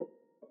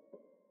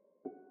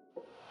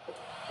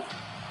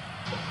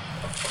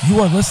You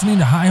are listening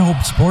to High Hope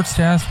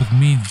Sportscast with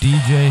me,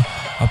 DJ.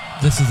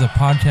 This is a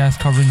podcast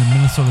covering the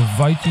Minnesota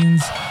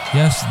Vikings.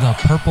 Yes, the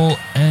purple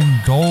and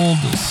gold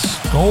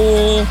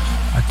skull.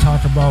 I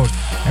talk about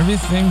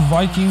everything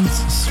Vikings,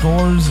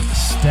 scores,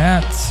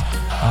 stats,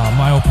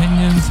 my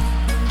opinions,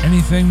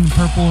 anything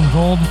purple and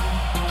gold.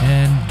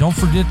 And don't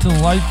forget to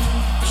like,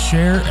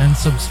 share, and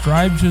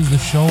subscribe to the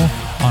show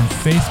on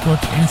Facebook,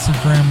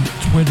 Instagram,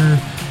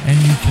 Twitter, and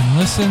you can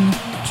listen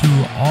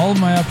to all of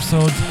my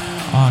episodes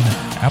on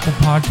Apple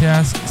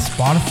Podcasts,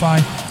 Spotify,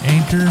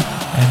 Anchor,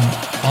 and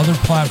other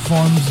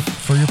platforms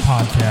for your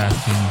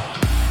podcasting.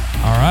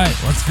 All right,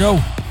 let's go.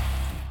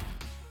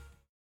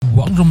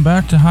 Welcome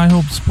back to High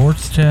Hope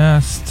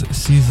Sportscast,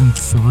 Season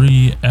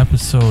 3,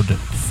 Episode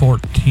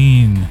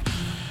 14.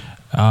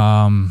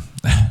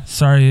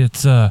 Sorry,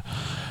 it's a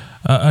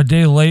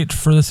day late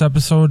for this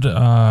episode.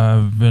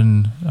 I've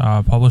been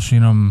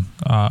publishing them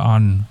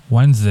on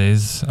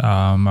Wednesdays.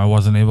 I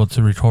wasn't able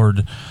to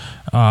record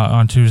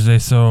on Tuesday,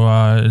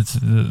 so this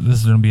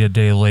is going to be a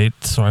day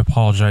late, so I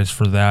apologize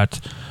for that.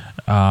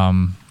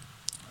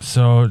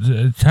 So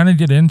to kind of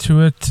get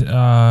into it,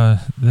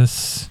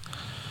 this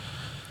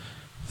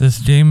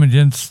game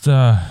against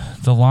the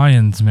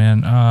Lions,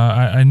 man,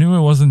 I knew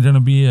it wasn't going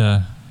to be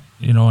an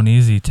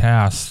easy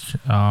task.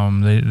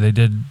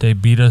 They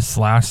beat us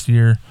last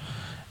year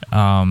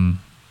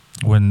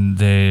when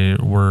they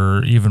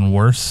were even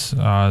worse.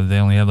 They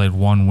only had like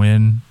one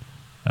win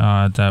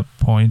at that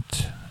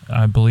point,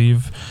 I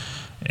believe,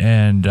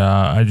 and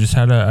I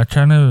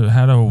kind of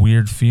had a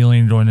weird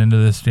feeling going into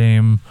this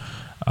game,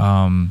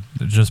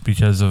 just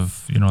because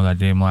of that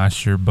game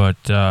last year. But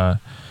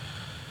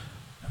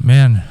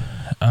man,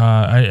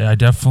 I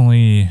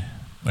definitely,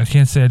 I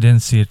can't say I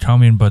didn't see it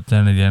coming, but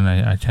then again,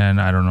 I can.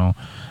 I don't know.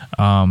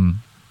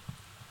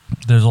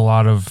 There's a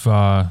lot of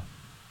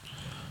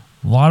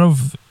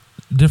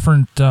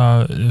different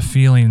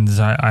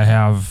feelings I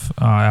have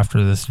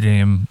after this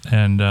game,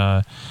 and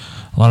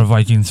a lot of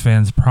Vikings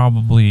fans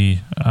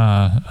probably,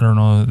 I don't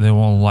know, they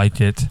won't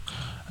like it,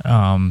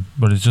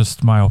 but it's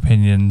just my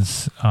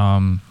opinions.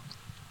 I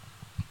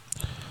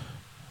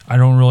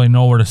don't really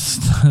know where to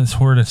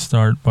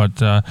start, but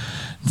to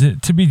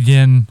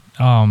begin,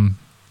 go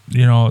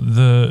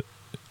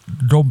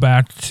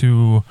back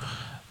to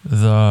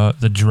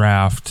the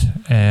draft,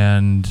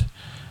 and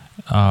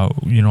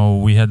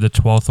we had the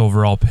 12th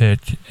overall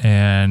pick,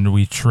 and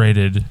we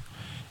traded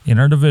in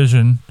our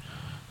division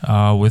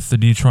with the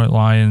Detroit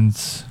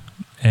Lions,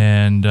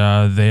 and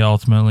they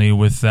ultimately,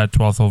 with that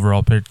 12th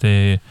overall pick,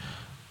 they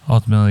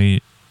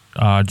ultimately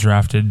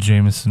drafted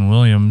Jameson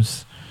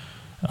Williams,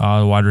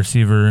 the wide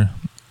receiver,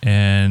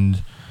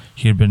 and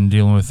he had been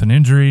dealing with an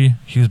injury.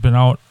 He's been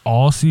out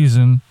all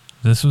season.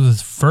 This was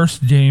his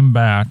first game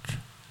back.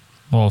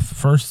 Well,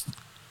 first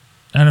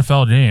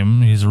NFL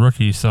game. He's a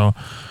rookie, so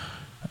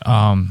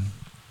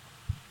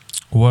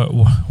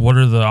what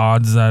are the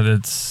odds that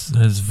it's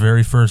his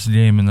very first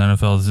game in the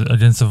NFL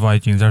against the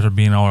Vikings after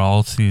being out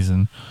all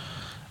season?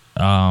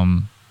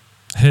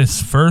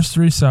 His first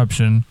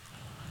reception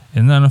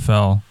in the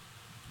NFL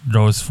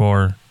goes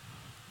for,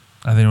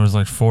 I think it was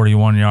like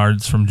 41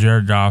 yards from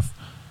Jared Goff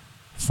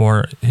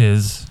for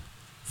his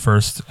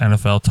first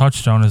NFL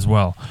touchdown as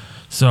well.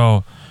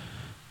 So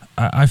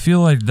I feel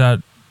like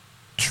that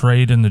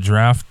trade in the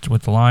draft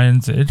with the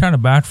Lions, it kind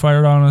of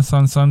backfired on us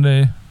on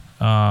Sunday.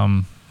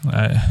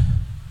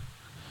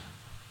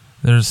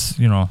 There's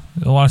a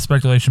lot of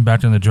speculation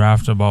back in the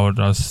draft about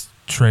us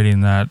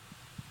trading that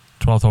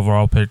 12th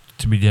overall pick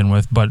to begin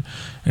with, but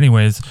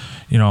anyways,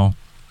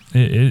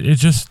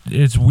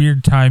 it's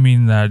weird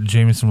timing that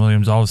Jameson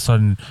Williams, all of a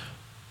sudden,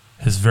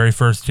 his very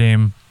first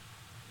game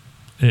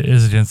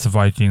is against the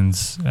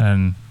Vikings,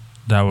 and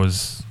that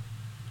was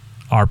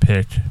our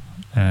pick,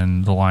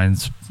 and the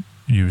Lions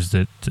used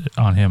it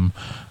on him.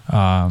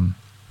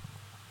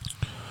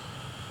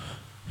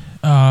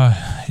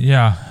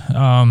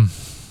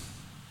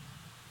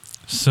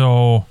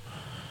 So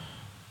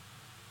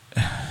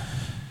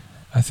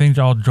I think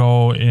I'll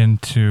go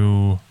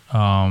into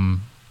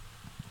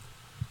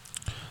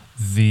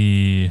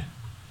the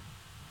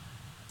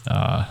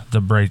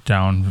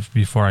breakdown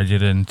before I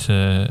get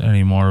into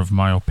any more of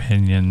my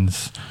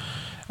opinions.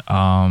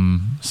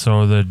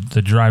 So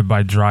the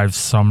drive-by-drive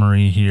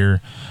summary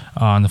here.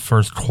 In the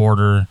first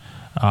quarter,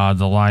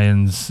 the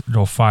Lions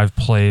go 5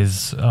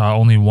 plays,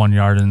 only 1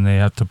 yard, and they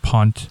have to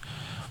punt.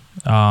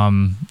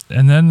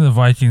 And then the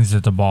Vikings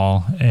get the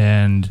ball,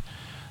 and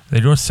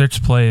they go 6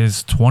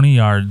 plays, 20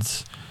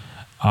 yards,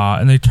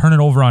 and they turn it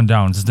over on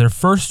downs. Their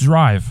first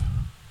drive,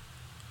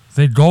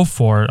 they go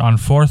for it on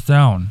 4th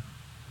down,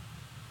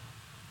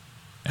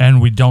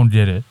 and we don't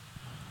get it.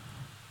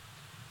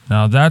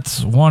 Now,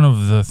 that's one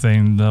of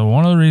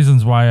the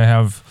reasons why I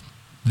have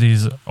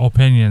these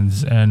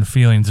opinions and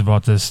feelings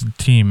about this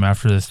team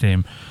after this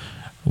game.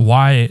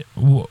 Why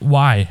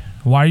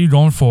are you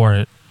going for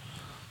it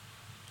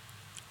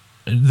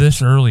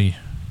this early?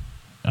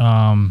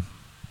 I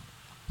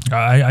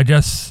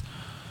guess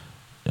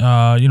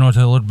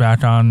to look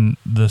back on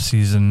the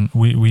season,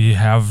 we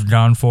have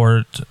gone for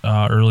it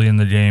early in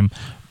the game,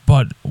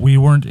 but we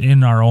weren't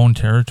in our own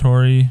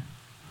territory.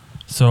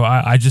 So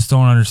I just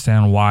don't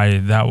understand why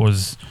that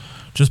was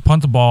just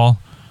punt the ball.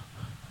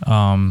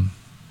 But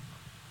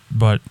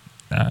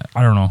I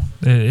don't know.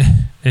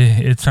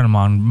 It's kind of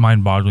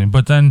mind-boggling.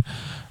 But then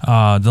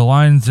the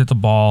Lions hit the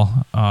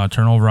ball,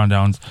 turnover on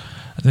downs.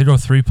 They go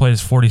 3 plays,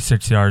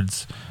 46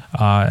 yards,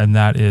 and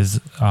that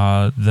is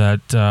that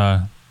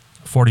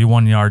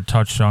 41-yard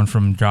touchdown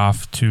from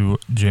Goff to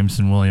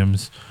Jameson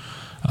Williams.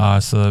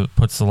 So that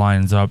puts the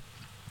Lions up.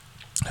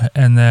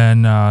 And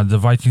then the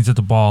Vikings hit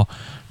the ball,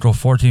 go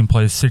 14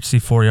 plays,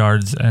 64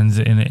 yards, ends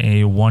in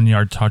a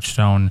 1-yard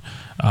touchdown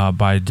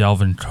by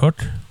Dalvin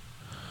Cook.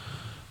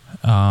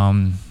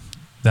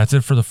 That's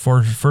it for the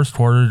first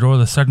quarter. Go to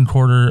the second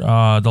quarter,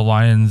 the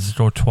Lions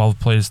go 12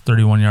 plays,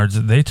 31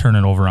 yards. They turn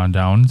it over on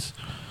downs.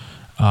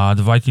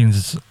 The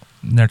Vikings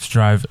next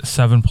drive,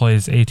 7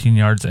 plays, 18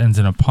 yards, ends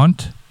in a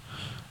punt.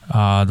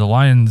 The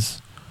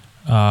Lions,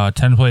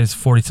 10 plays,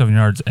 47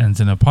 yards, ends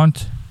in a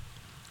punt.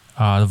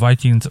 The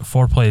Vikings,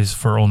 4 plays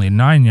for only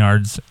 9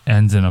 yards,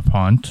 ends in a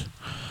punt.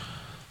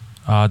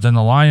 Then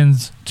the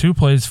Lions, 2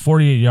 plays,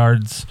 48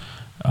 yards,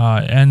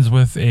 ends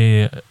with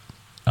a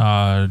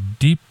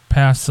deep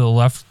pass to the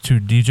left to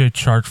DJ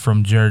Chark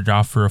from Jared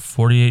Goff for a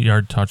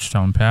 48-yard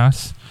touchdown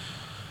pass.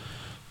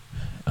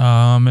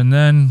 And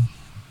then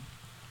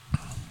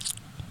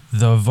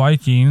the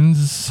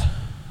Vikings,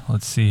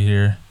 let's see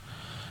here.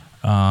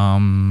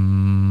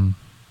 The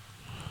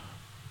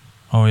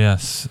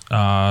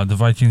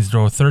Vikings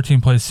throw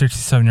 13 plays,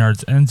 67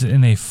 yards, ends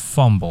in a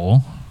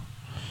fumble.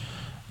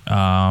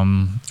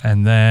 And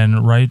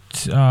then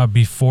right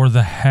before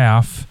the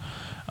half,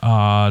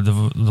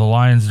 the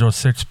Lions throw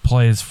 6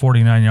 plays,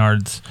 49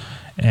 yards,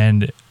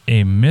 and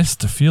a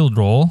missed field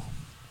goal.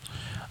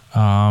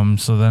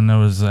 So then that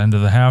was the end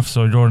of the half.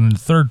 So going into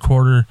the third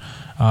quarter,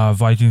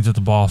 Vikings at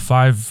the ball,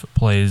 5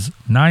 plays,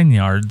 9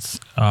 yards,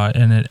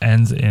 and it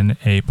ends in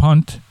a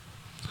punt.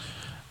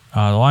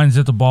 The Lions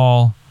hit the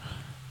ball,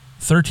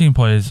 13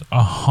 plays,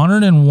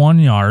 101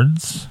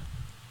 yards.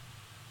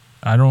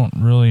 I don't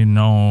really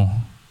know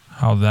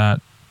how that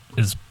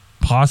is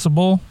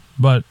possible,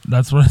 but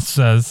that's what it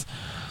says.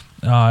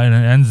 And it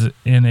ends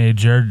in a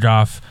Jared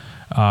Goff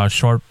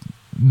short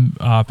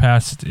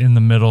pass in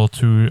the middle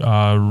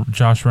to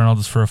Josh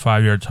Reynolds for a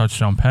 5-yard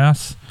touchdown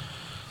pass.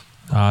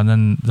 And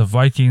then the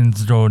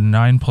Vikings go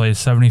 9 plays,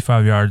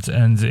 75 yards,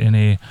 ends in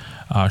a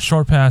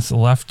short pass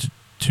left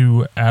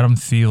to Adam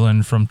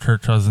Thielen from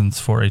Kirk Cousins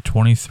for a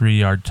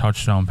 23-yard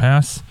touchdown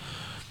pass.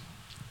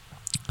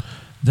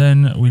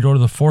 Then we go to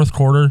the fourth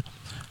quarter.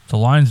 The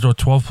Lions go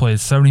 12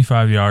 plays,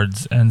 75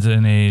 yards, ends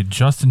in a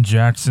Justin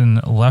Jackson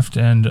left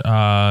end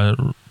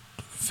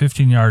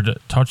 15-yard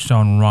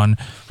touchdown run.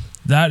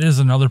 That is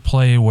another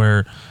play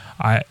where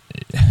these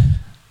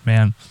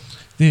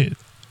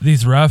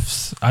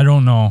refs, I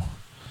don't know.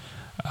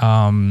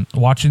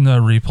 Watching the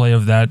replay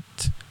of that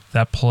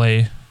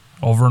play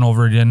over and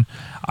over again,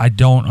 I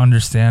don't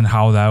understand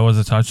how that was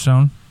a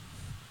touchdown.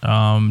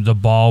 The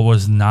ball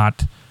was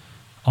not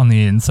on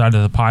the inside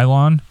of the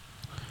pylon.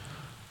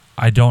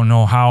 I don't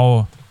know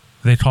how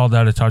they called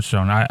that a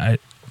touchdown. I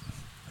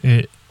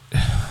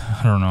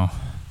don't know.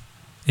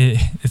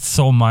 It's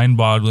so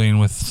mind-boggling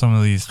with some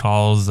of these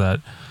calls that,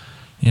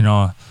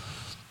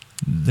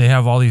 they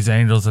have all these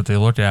angles that they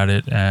look at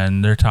it,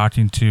 and they're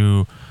talking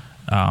to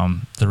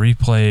the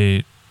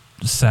replay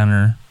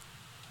center,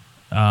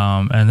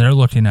 and they're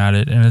looking at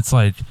it, and it's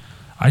like,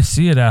 I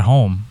see it at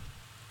home.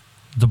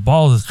 The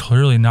ball is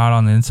clearly not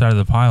on the inside of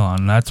the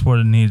pylon. That's what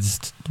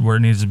where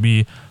it needs to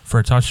be for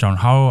a touchdown.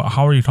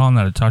 How are you calling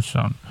that a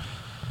touchdown?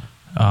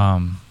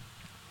 I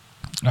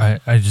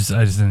just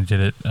didn't get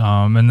it.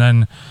 And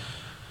then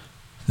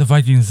the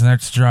Vikings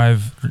next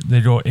drive, they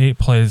go 8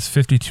 plays,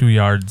 52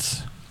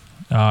 yards,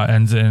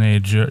 ends in a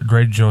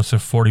Greg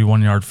Joseph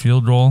 41-yard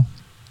field goal.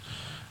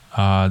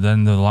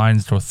 Then the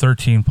Lions go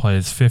 13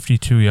 plays,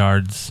 52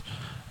 yards,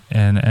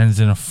 and ends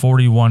in a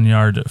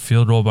 41-yard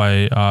field goal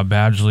by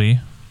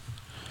Badgley.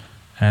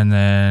 And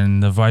then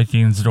the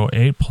Vikings go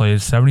 8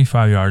 plays,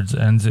 75 yards,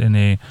 ends in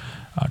a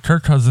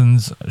Kirk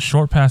Cousins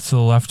short pass to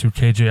the left to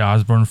KJ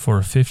Osborne for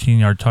a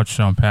 15-yard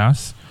touchdown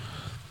pass.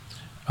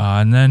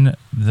 And then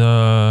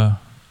the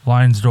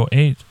Lions go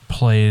 8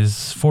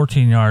 plays,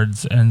 14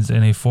 yards, ends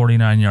in a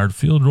 49-yard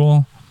field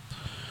goal.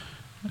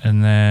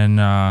 And then,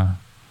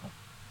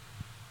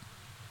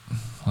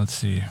 let's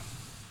see.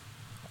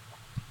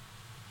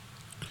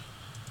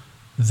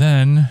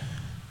 Then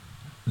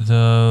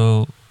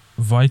the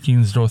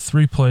Vikings go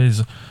 3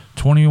 plays,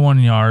 21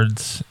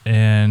 yards,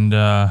 and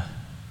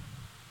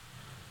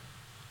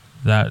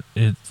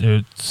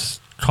it's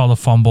called a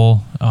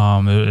fumble.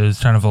 It was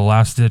kind of a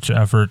last-ditch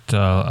effort,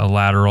 a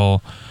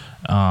lateral,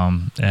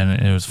 and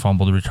it was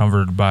fumbled,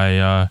 recovered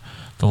by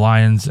the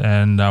Lions,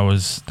 and that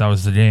was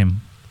the game.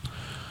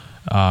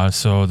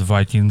 So the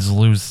Vikings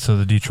lose to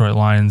the Detroit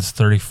Lions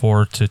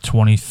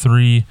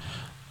 34-23,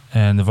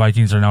 and the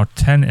Vikings are now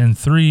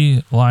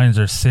 10-3. Lions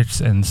are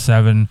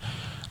 6-7.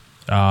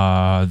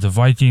 The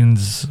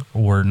Vikings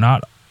were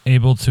not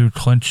able to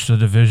clinch the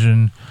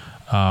division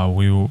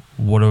we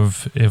would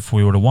have if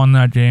we would have won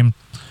that game.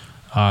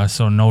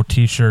 So no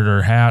t-shirts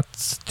or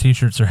hats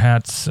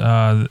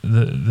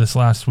this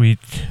last week.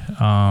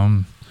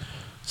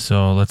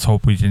 So let's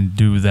hope we can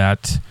do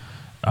that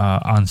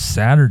on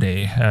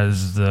Saturday,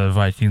 as the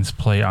Vikings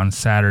play on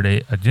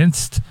Saturday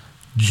against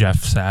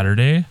Jeff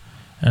Saturday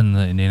and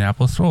the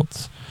Indianapolis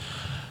Colts.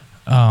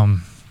 To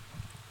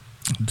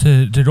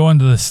go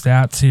into the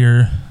stats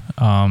here,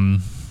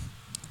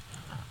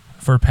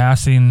 for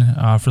passing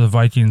for the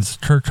Vikings,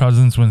 Kirk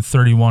Cousins went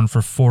 31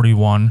 for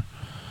 41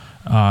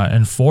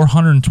 and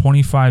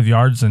 425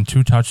 yards and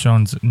 2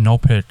 touchdowns, no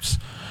picks.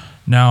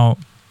 Now,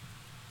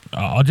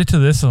 I'll get to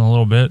this in a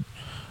little bit,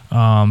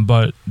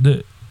 but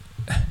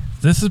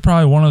this is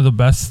probably one of the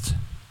best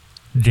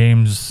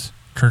games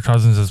Kirk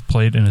Cousins has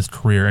played in his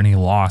career, and he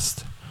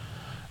lost.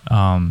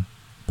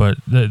 But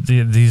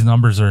these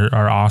numbers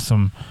are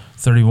awesome.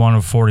 31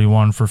 of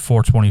 41 for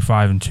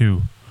 425 and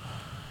 2.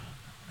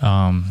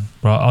 But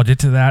I'll get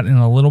to that in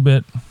a little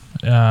bit.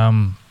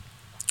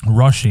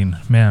 Rushing,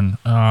 man.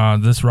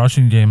 This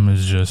rushing game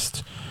is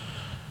just...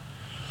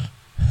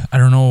 I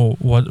don't know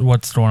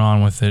what's going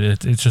on with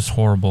it. It's just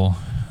horrible.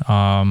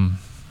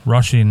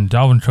 Rushing,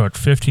 Dalvin Cook,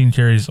 15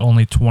 carries,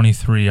 only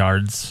 23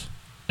 yards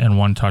and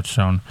 1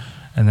 touchdown.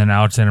 And then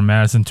Alexander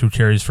Madison, 2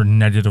 carries for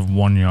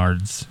 -1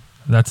 yards.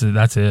 That's it.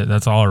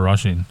 That's all our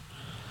rushing.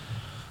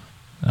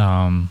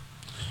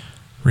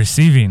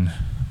 Receiving,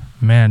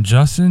 man,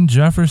 Justin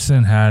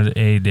Jefferson had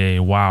a day.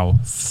 Wow.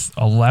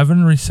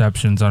 11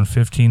 receptions on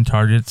 15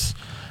 targets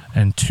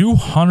and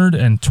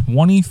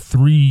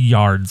 223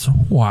 yards.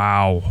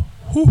 Wow.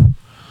 Whew.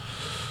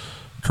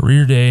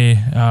 Career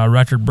day,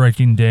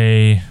 record-breaking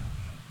day.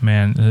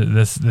 Man,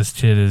 this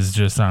kid is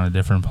just on a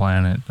different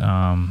planet.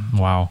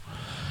 Wow.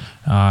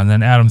 And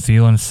then Adam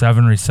Thielen,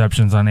 7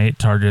 receptions on 8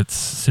 targets,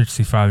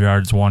 65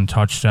 yards, 1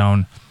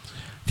 touchdown.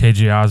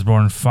 KJ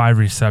Osborne, 5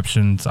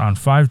 receptions on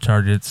 5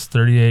 targets,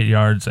 38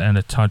 yards, and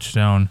a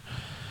touchdown.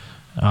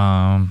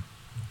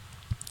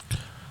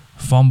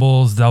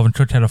 Fumbles, Dalvin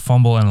Cook had a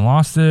fumble and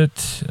lost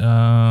it.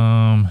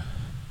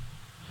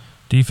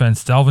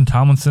 Defense, Dalvin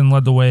Tomlinson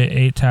led the way,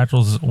 8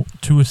 tackles,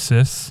 2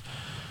 assists.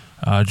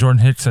 Jordan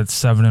Hicks had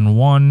 7 and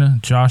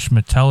 1. Josh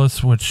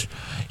Metellus, which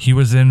he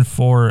was in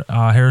for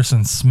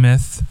Harrison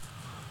Smith.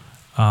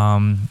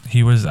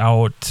 He was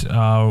out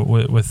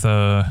with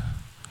a...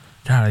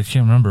 God, I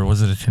can't remember.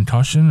 Was it a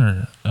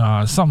concussion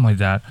or something like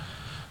that?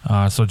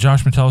 So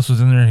Josh Metellus was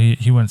in there.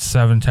 He went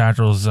 7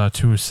 tackles,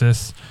 2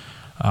 assists.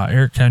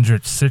 Eric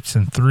Kendrick, 6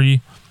 and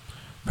 3.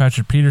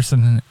 Patrick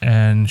Peterson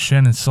and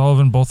Shannon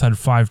Sullivan both had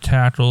 5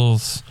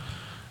 tackles.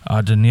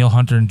 Daniil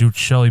Hunter and Duke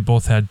Shelley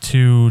both had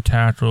 2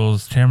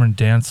 tackles. Cameron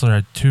Dantzler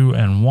had 2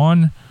 and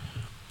 1.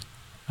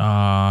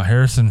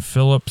 Harrison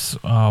Phillips,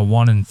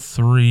 1 and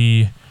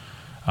 3.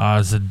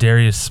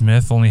 Zadarius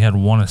Smith only had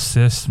 1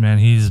 assist. Man,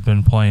 he's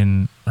been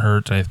playing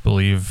hurt, I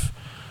believe,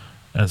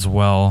 as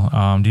well.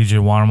 DJ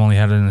Wanham only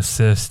had an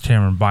assist.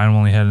 Cameron Bynum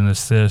only had an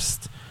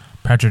assist.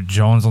 Patrick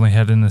Jones only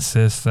had an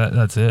assist.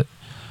 That's it.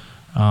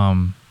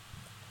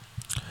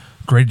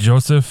 Greg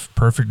Joseph,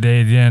 perfect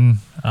day again.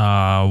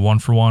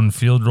 1-for-1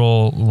 field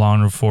goal,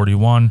 long of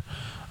 41.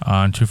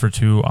 And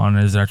 2-for-2 on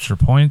his extra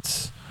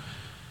points.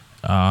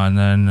 And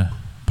then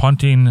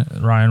punting,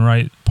 Ryan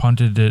Wright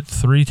punted it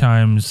 3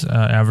 times,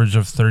 average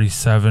of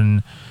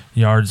 37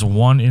 yards,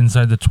 1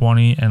 inside the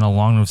 20, and a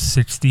long of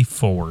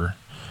 64.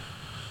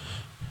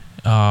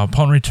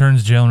 Punt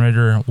returns, Jalen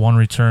Rader, 1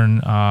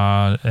 return,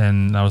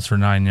 and that was for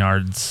 9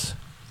 yards.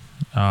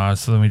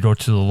 So then we go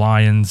to the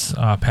Lions.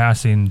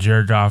 Passing,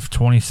 Jared Goff,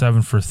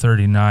 27 for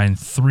 39,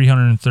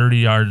 330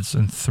 yards,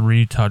 and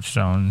 3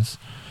 touchdowns.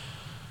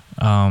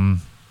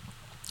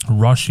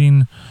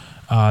 Rushing,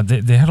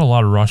 they had a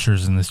lot of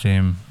rushers in this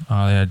game. They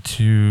had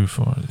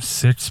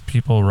 6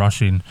 people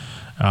rushing.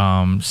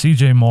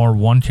 CJ Moore,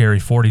 1 carry,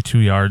 42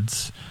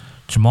 yards.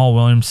 Jamal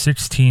Williams,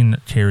 16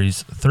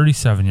 carries,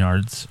 37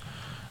 yards.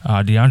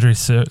 DeAndre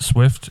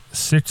Swift,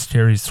 6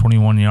 carries,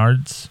 21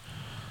 yards.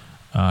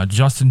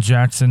 Justin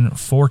Jackson,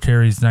 4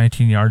 carries,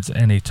 19 yards,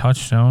 and a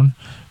touchdown.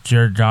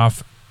 Jared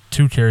Goff,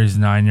 2 carries,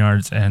 9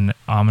 yards, and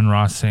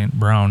Amon-Ra St.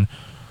 Brown,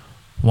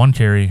 1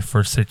 carry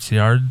for 6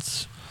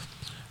 yards.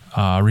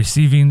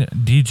 Receiving,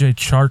 DJ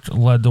Chark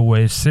led the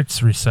way,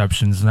 6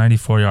 receptions,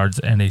 94 yards,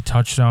 and a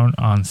touchdown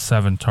on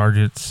 7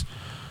 targets.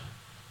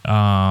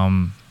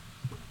 What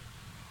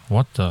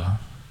the?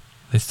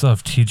 They still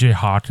have TJ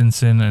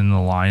Hawkinson in the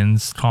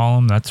Lions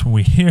column. That's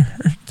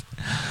weird.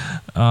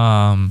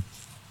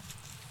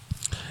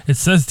 It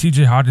says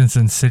TJ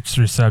Hawkinson, 6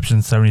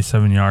 receptions,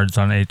 77 yards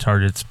on 8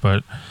 targets,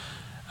 but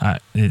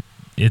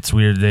it's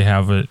weird. They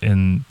have it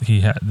in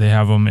they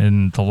have him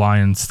in the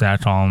Lions stat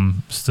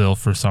column still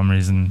for some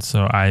reason.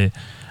 So I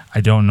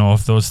don't know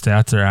if those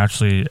stats are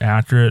actually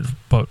accurate,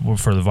 but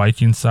for the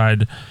Vikings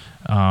side,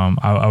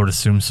 I would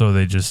assume so.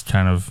 They just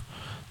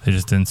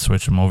didn't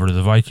switch him over to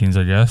the Vikings,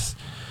 I guess.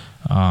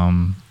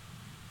 Amon-Ra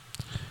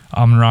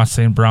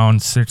St. Brown,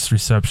 6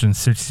 receptions,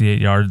 68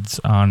 yards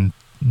on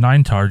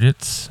 9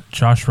 targets.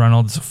 Josh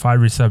Reynolds,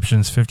 5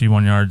 receptions,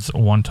 51 yards,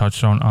 1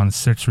 touchdown on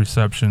 6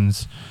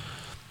 receptions.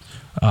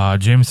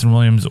 Jameson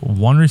Williams,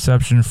 1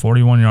 reception,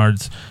 41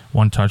 yards,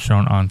 1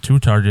 touchdown on 2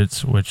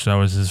 targets, which that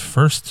was his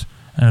first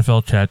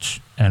NFL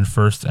catch and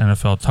first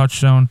NFL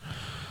touchdown.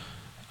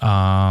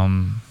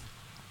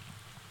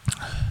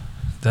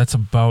 That's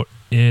about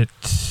it.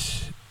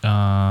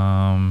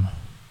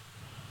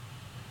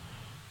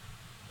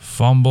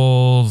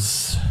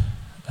 Fumbles.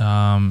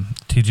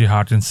 T.J.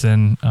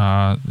 Hawkinson,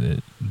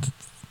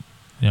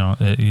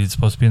 he's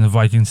supposed to be in the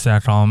Vikings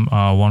stat column.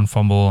 1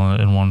 fumble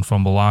and 1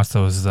 fumble loss.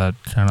 That was that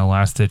kind of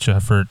last-ditch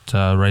effort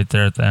right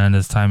there at the end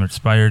as time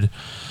expired.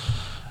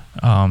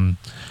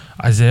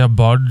 Isaiah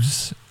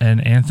Bugs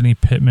and Anthony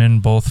Pittman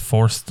both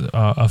forced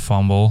a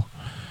fumble.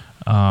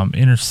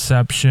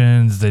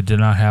 Interceptions, they did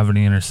not have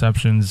any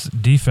interceptions.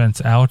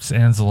 Defense, Alex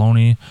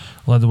Anzalone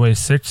led the way,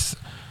 6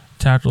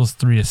 tackles,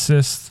 3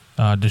 assists.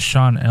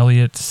 Deshaun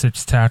Elliott,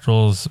 6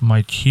 tackles.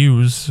 Mike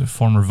Hughes,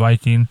 former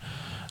Viking,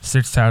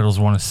 6 tackles,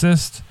 1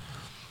 assist.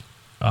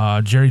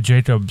 Jerry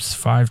Jacobs,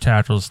 5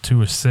 tackles,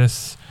 2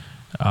 assists.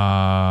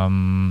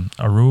 Aruye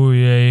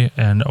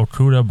and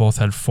Okuda both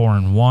had 4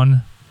 and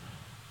 1.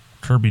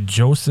 Kirby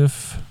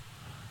Joseph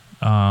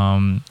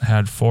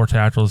had 4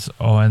 tackles.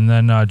 Oh, and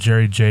then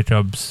Jerry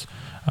Jacobs,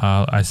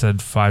 I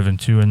said 5 and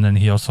 2, and then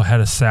he also had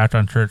a sack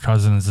on Kirk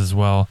Cousins as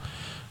well.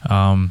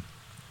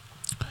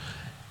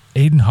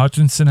 Aiden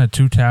Hutchinson had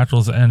 2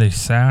 tackles and a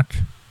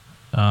sack.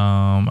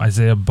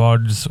 Isaiah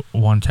Bugs,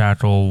 1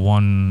 tackle,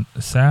 1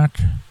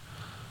 sack.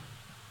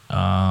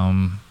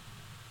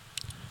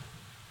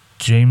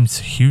 James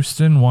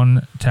Houston,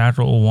 1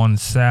 tackle, 1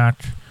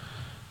 sack.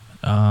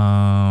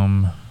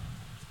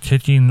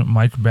 Kicking,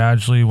 Mike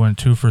Badgley went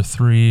 2 for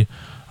 3,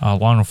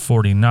 along with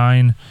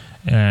 49,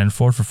 and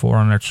 4 for 4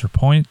 on extra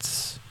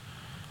points.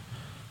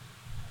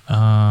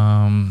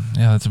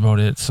 That's about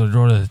it. So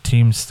go to the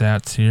team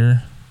stats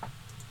here.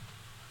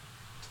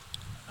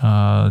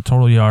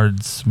 Total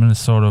yards,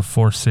 Minnesota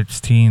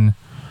 416,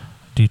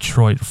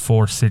 Detroit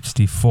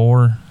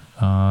 464.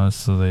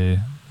 So they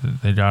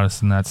got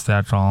us in that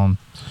stat column.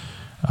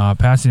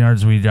 Passing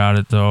yards, we got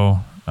it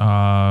though.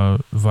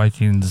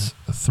 Vikings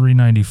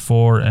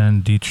 394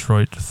 and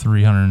Detroit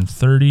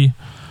 330.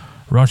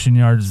 Rushing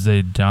yards,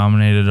 they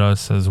dominated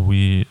us as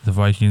the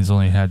Vikings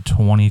only had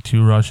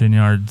 22 rushing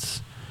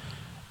yards,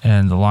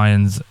 and the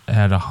Lions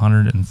had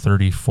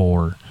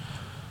 134.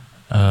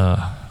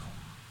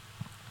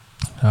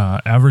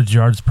 Average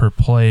yards per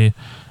play,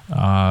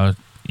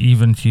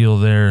 even keel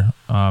there.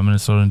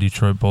 Minnesota and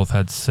Detroit both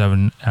had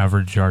 7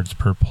 average yards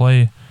per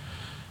play.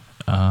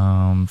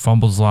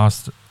 Fumbles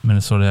lost,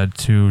 Minnesota had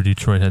 2,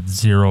 Detroit had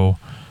 0.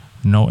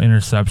 No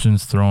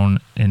interceptions thrown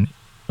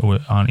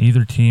on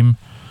either team.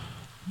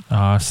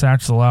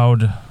 Sacks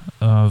allowed,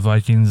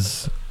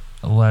 Vikings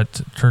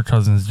let Kirk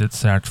Cousins get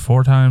sacked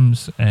 4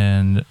 times,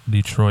 and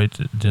Detroit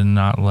did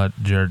not let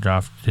Jared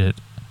Goff get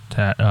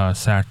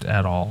sacked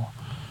at all.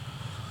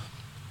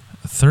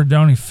 Third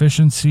down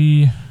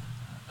efficiency,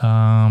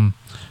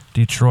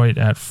 Detroit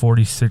at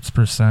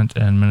 46%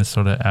 and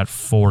Minnesota at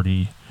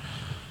 40%.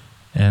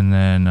 And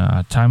then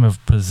time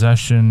of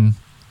possession,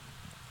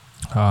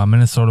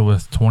 Minnesota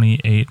with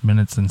 28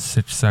 minutes and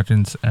 6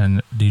 seconds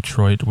and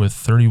Detroit with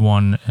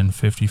 31 and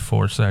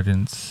 54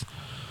 seconds.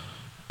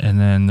 And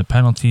then the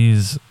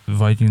penalties,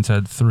 Vikings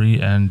had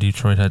 3 and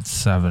Detroit had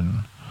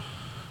 7.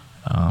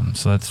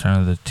 So that's kind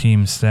of the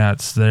team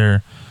stats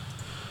there.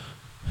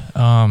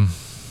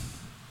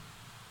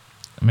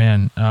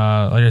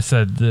 Like I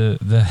said,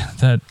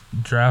 that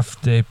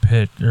draft day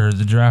pick or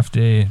the draft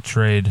day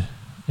trade,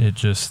 it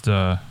just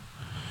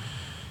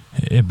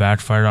it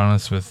backfired on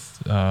us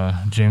with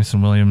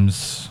Jameson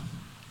Williams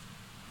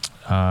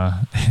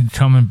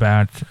coming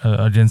back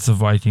against the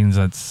Vikings.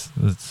 That's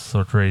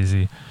so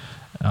crazy.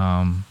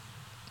 And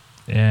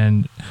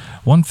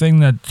one thing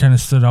that kind of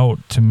stood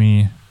out to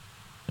me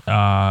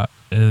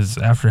is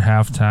after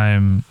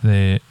halftime,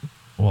 at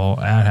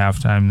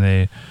halftime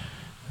they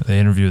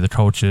interview the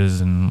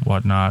coaches and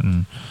whatnot,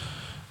 and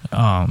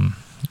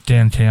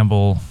Dan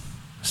Campbell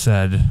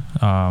said,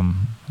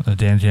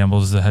 Dan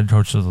Campbell is the head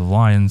coach of the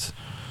Lions,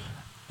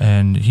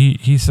 and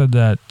he said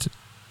that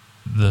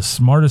the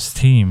smartest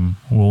team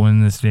will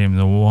win this game.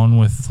 The one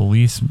with the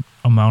least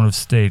amount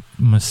of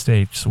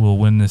mistakes will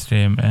win this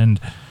game, and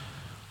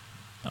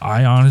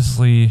I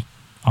honestly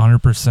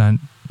 100%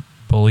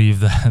 believe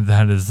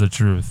that is the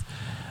truth.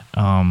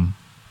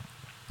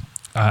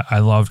 I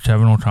love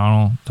Kevin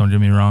O'Connell, don't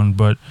get me wrong,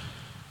 but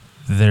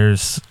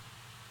there's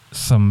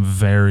some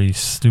very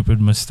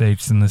stupid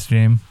mistakes in this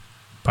game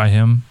by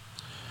him.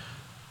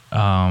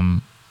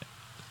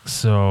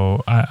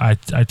 So I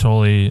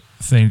totally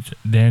think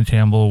Dan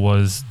Campbell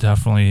was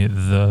definitely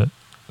the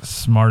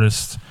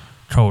smartest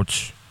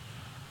coach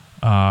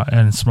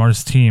and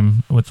smartest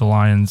team with the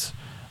Lions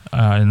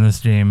in this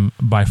game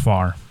by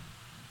far.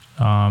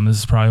 This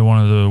is probably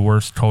one of the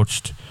worst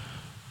coached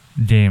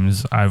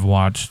games I've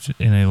watched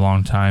in a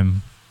long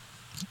time,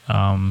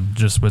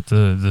 just with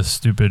the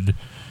stupid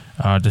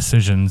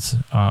decisions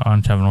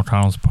on Kevin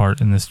O'Connell's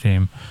part in this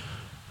game,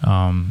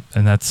 and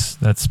that's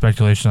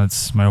speculation.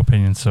 That's my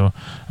opinion. So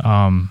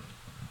to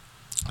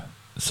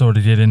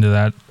get into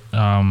that,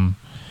 that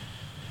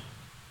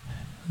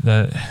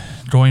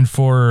going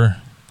for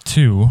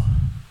 2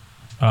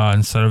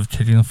 instead of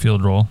taking the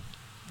field goal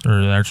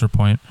or the extra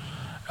point,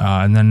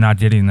 and then not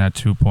getting that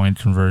 2-point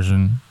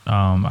conversion.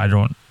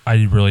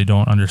 I really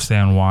don't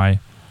understand why.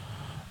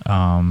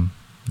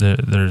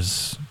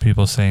 There's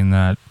people saying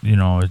that,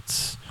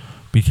 it's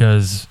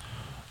because,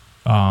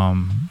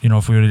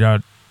 if we would have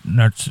got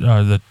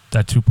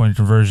that 2-point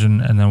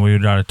conversion and then we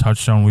would have got a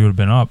touchdown, we would have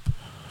been up.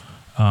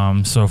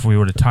 So if we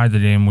would have tied the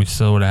game, we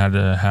still would have had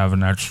to have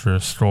an extra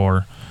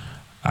score.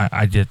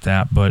 I get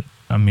that, but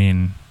I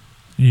mean,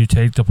 you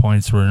take the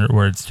points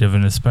where it's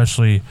given,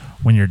 especially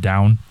when you're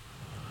down.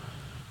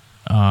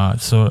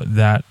 So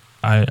that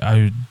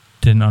I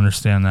didn't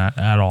understand that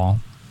at all.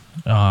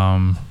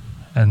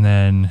 And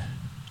then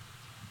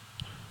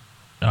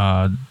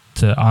to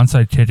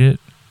onside kick it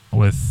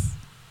with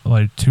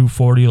like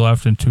 2:40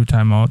 left and 2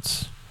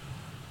 timeouts.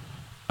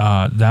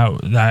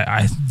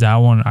 That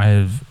one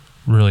I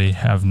really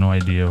have no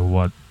idea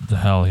what the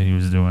hell he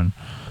was doing.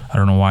 I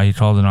don't know why he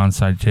called an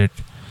onside kick.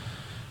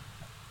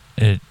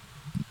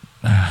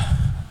 I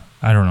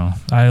don't know.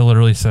 I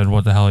literally said,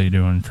 "What the hell are you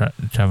doing,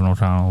 Kevin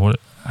O'Connell?" What?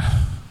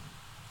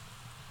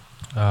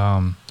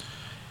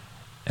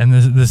 And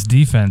this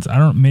defense,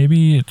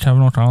 maybe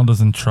Kevin O'Connell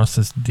doesn't trust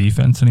this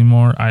defense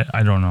anymore.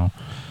 I don't know.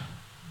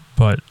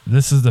 But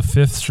this is the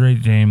 5th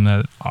straight game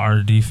that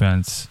our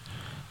defense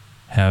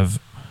have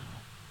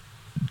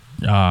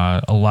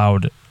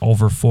allowed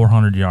over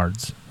 400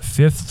 yards.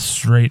 5th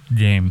straight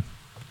game.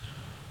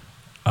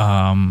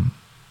 I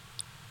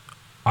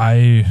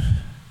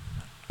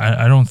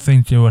don't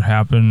think it would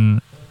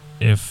happen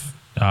if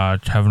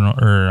Kevin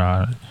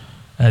or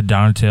Ed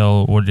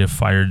Donatale would get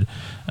fired,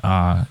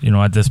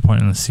 at this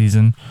point in the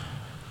season.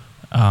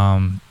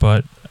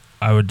 But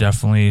I would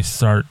definitely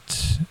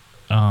start,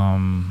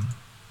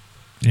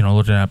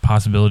 looking at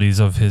possibilities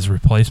of his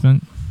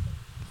replacement,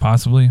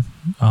 possibly.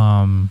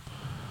 To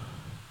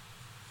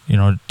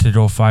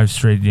go 5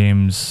 straight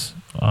games,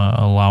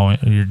 allowing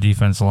your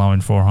defense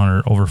allowing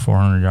over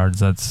 400 yards,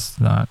 that's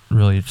not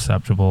really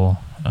acceptable.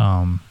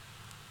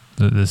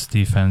 This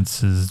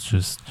defense is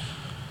just.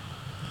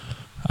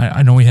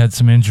 I know we had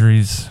some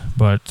injuries,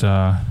 but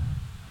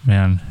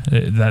man,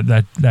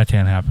 that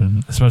can't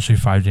happen, especially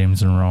 5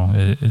 games in a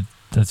row.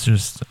 That's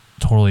just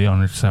totally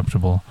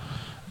unacceptable.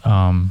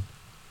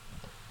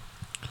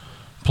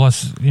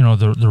 Plus, the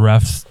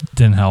refs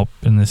didn't help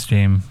in this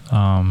game.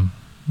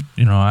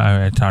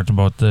 I talked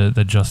about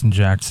the Justin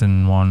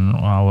Jackson one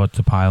with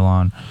the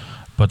pylon,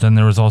 but then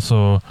there was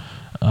also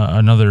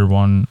another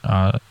one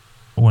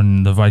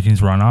when the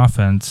Vikings were on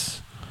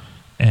offense,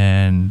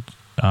 and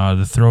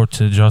the throw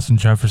to Justin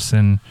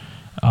Jefferson,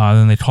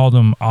 then they called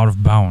him out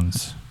of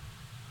bounds,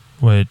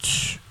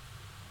 which,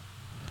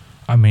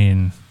 I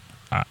mean,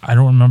 I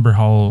don't remember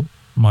how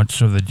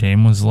much of the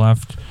game was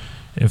left,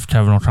 if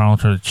Kevin O'Connell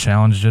tried to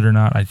challenge it or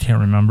not. I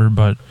can't remember,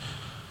 but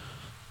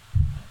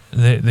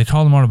they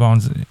called him out of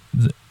bounds.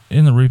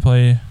 In the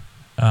replay,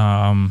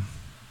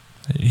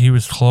 he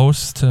was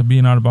close to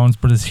being out of bounds,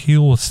 but his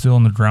heel was still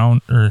in the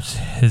ground, or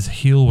his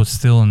heel was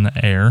still in the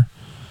air,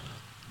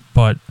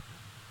 but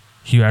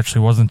he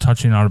actually wasn't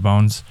touching out of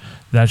bounds.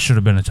 That should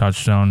have been a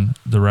touchdown.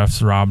 The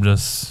refs robbed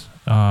us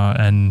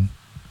and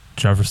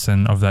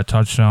Jefferson of that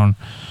touchdown.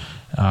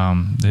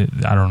 I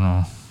don't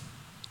know.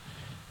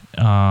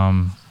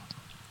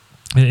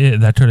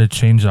 That could have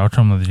changed the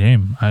outcome of the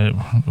game.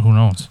 Who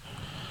knows?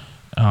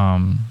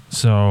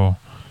 So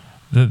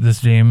this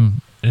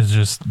game is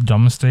just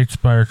dumb mistakes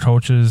by our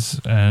coaches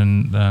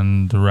and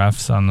then the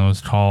refs on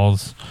those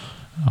calls.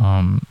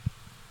 I'm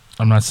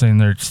not saying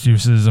they're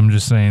excuses. I'm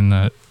just saying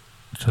that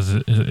because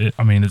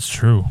it's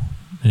true.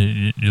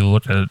 You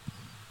look at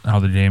how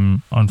the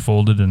game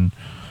unfolded, and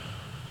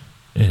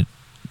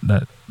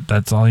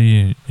that's all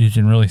you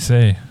can really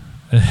say.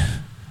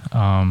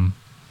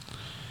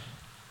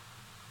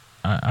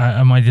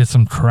 I might get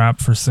some crap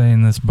for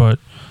saying this, but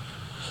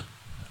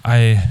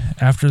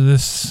after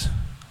this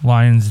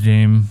Lions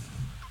game,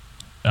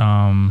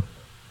 I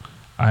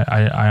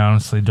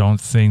honestly don't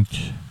think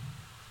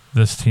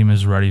this team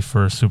is ready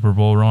for a Super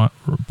Bowl run.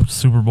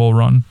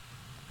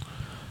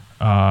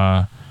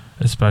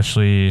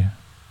 Especially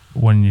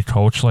when you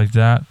coach like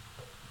that,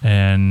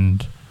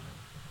 and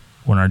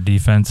when our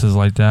defense is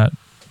like that,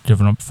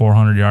 giving up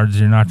 400 yards,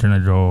 you're not going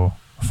to go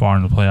far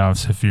in the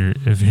playoffs if you're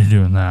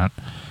doing that.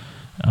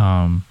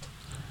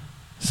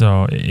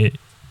 So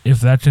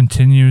if that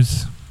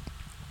continues,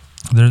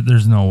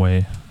 there's no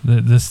way.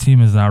 This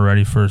team is not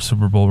ready for a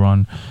Super Bowl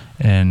run,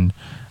 and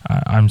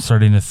I'm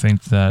starting to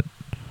think that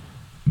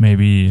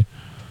maybe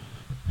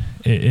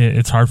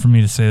it's hard for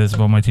me to say this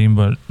about my team,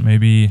 but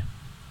maybe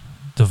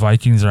the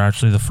Vikings are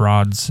actually the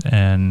frauds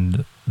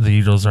and the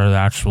Eagles are the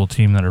actual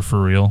team that are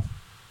for real.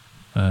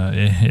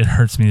 It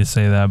hurts me to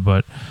say that,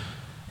 but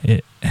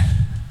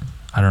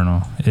I don't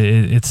know.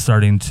 It's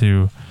starting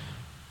to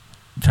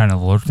kind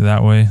of look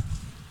that way.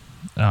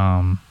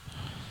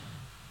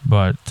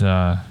 But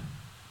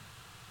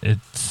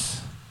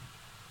it's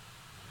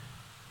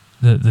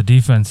the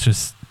defense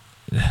just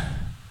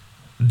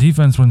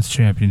defense wins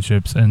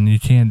championships, and you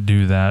can't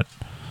do that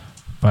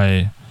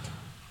by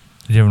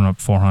giving up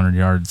 400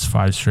 yards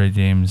 5 straight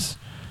games.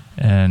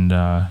 And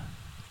I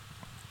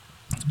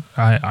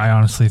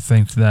honestly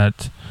think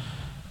that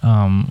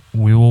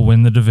we will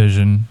win the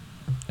division,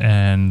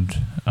 and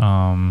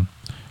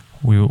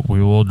we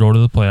will go to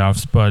the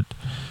playoffs, but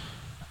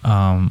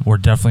we're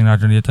definitely not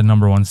going to get the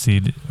number 1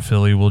 seed.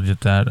 Philly will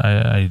get that.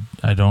 I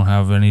don't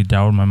have any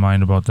doubt in my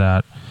mind about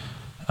that.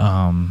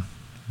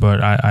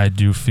 But I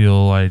do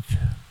feel like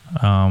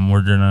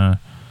we're going to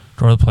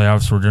go to the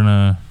playoffs. We're going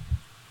to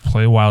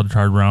play a wild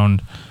card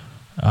round.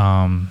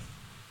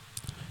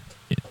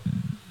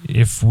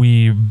 If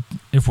we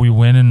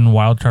win in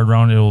wild card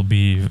round, it will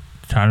be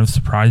kind of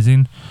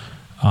surprising.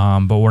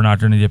 But we're not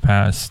going to get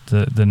past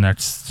the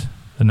next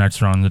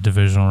round, the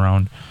divisional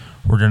round.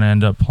 We're going to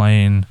end up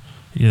playing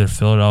either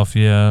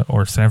Philadelphia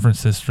or San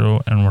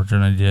Francisco, and we're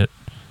going to get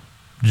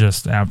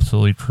just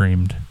absolutely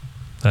creamed.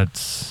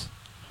 That's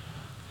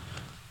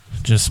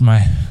just my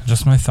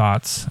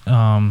thoughts.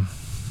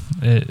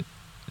 It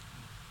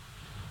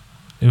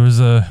was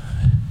a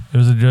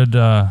good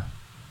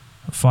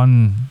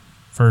fun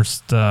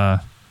first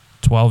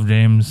 12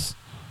 games,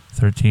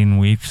 13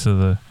 weeks of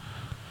the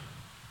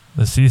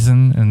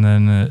season, and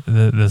then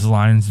this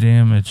Lions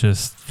game, it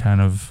just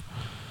kind of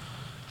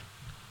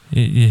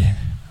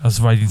us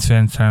Vikings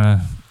fans kind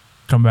of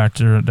come back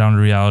down to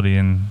reality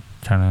and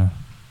kind of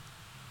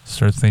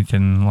start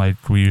thinking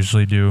like we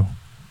usually do.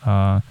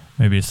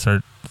 Maybe it's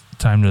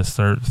time to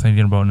start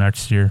thinking about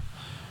next year.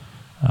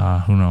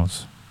 Who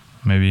knows?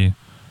 Maybe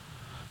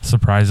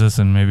surprise us,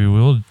 and maybe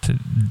we'll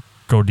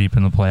go deep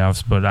in the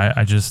playoffs. But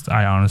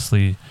I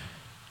honestly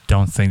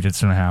don't think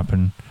it's going to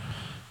happen.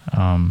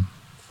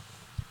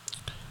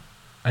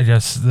 I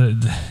guess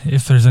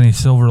if there's any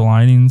silver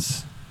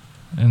linings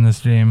in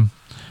this game,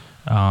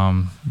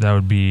 that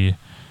would be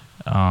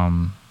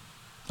our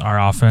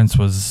offense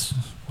was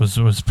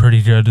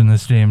pretty good in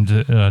this game,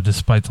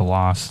 despite the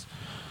loss.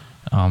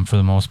 For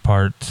the most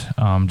part,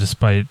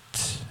 despite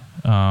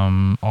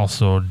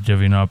also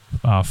giving up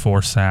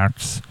 4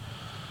 sacks.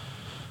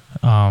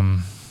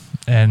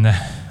 And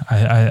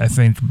I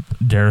think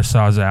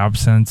Darrisaw's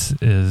absence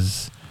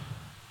is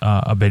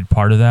a big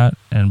part of that,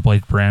 and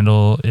Blake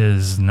Brandel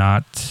is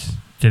not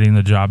getting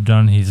the job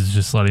done. He's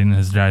just letting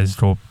his guys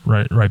go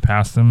right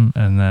past him,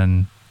 and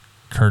then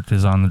Kirk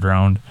is on the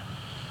ground.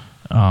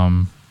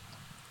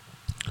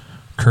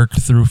 Kirk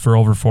threw for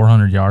over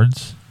 400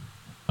 yards,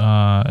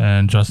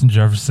 and Justin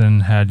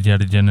Jefferson had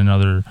yet again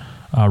another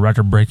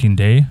record-breaking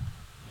day.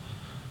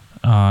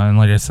 And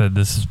like I said,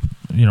 this is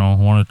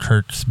one of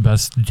Kirk's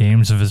best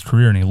games of his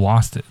career, and he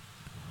lost it.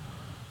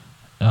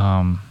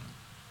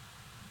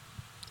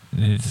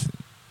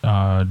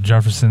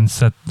 Jefferson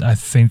set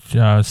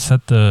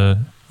the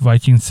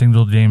Vikings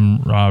single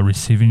game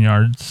receiving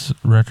yards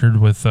record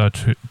with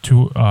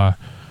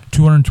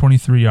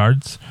 223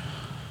 yards,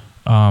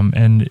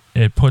 and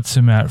it puts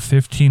him at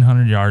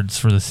 1,500 yards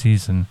for the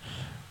season,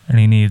 and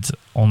he needs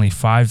only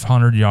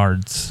 500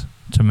 yards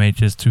to make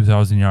his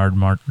 2,000 yard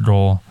mark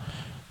goal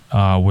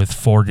with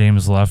 4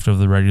 games left of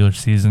the regular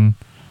season.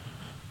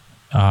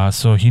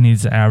 So he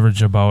needs to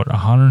average about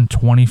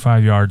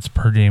 125 yards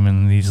per game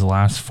in these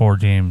last 4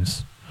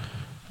 games.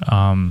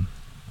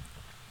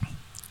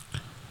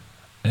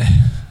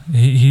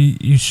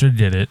 He should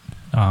get it,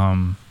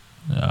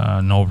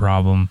 no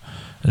problem,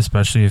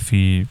 especially if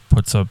he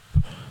puts up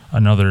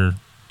another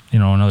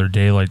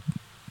day like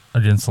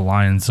against the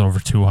Lions over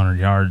 200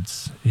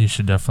 yards. He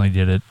should definitely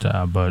get it,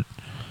 but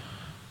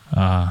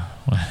I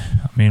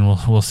mean,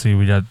 we'll see.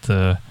 We got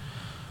the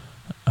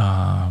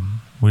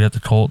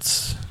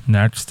Colts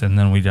next, and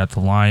then we got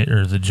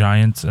the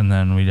Giants, and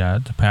then we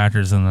got the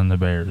Packers, and then the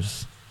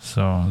Bears.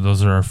 So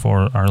those are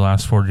our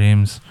last 4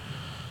 games.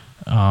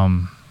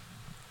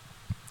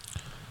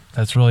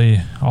 That's really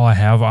all I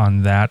have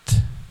on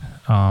that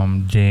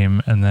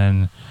game, and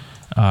then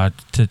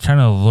to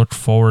kind of look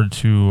forward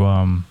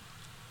to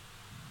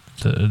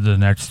the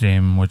next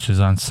game, which is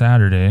on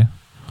Saturday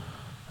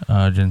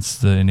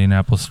against the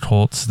Indianapolis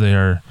Colts. They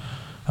are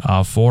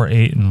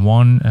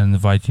 4-8-1, and the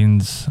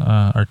Vikings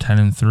are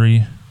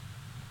 10-3.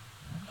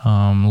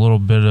 A little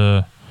bit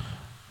of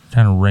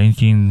kind of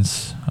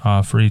rankings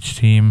for each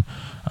team.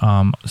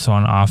 So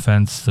on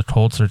offense, the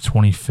Colts are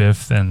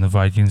 25th, and the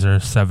Vikings are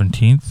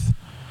 17th.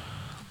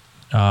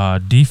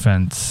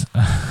 Defense,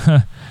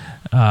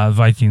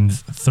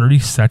 Vikings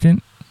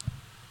 32nd,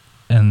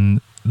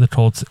 and the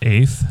Colts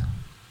 8th.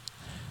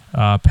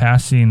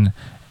 Passing,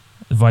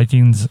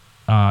 Vikings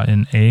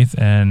in 8th,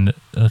 and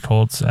the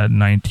Colts at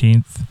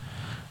 19th.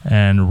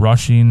 And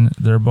rushing,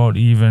 they're about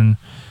even.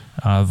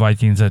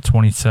 Vikings at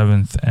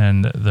 27th,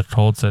 and the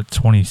Colts at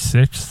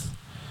 26th.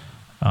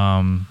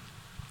 Kind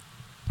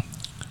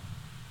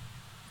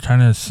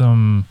of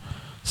some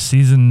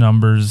season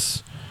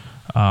numbers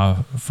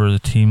for the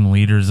team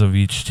leaders of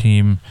each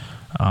team.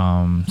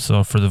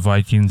 So for the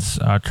Vikings,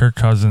 Kirk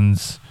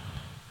Cousins,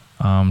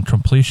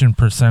 completion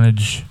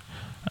percentage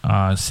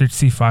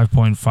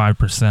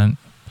 65.5%,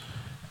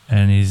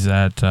 and he's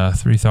at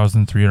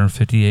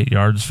 3,358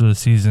 yards for the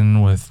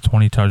season with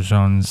 20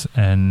 touchdowns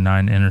and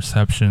 9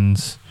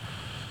 interceptions.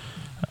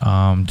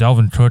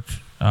 Dalvin Cook,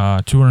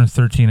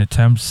 213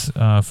 attempts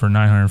for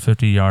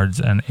 950 yards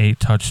and 8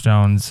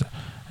 touchdowns.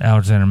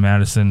 Alexander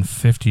Madison,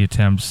 50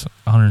 attempts,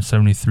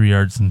 173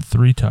 yards and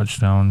 3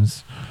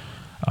 touchdowns.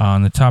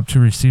 The top 2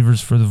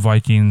 receivers for the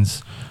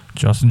Vikings,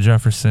 Justin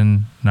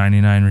Jefferson,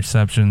 99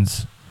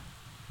 receptions,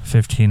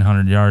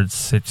 1,500 yards,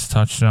 6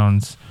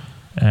 touchdowns.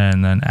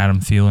 And then Adam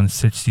Thielen,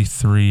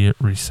 63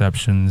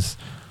 receptions,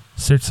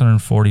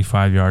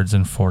 645 yards,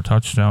 and 4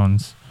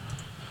 touchdowns.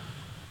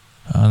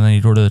 And then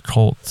you go to the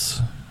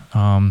Colts.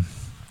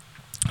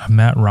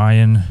 Matt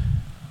Ryan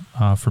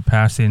for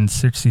passing,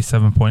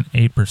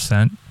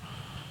 67.8%.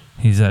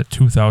 He's at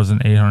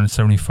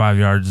 2,875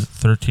 yards,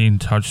 13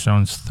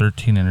 touchdowns,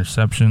 13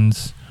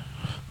 interceptions.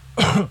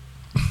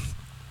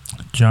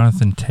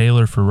 Jonathan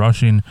Taylor for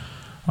rushing,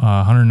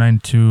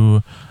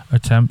 192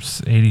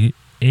 attempts,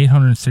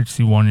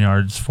 861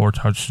 yards, 4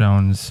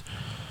 touchdowns.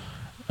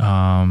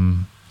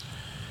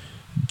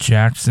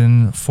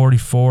 Jackson,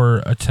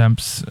 44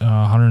 attempts,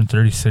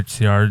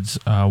 136 yards,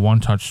 1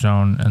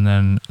 touchdown. And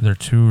then their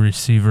 2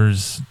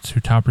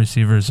 top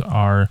receivers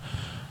are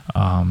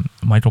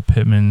Michael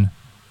Pittman,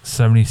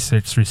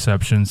 76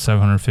 receptions,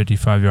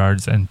 755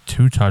 yards, and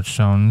 2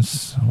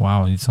 touchdowns.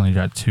 Wow, he's only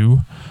got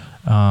 2.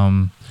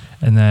 And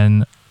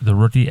then the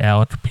rookie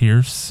Alec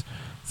Pierce,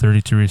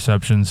 32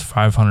 receptions,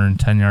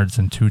 510 yards,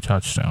 and 2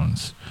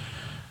 touchdowns.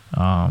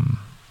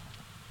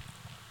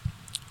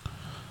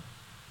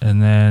 And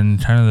then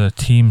kind of the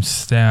team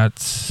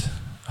stats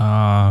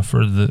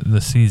for the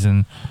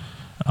season.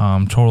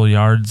 Total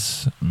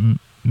yards,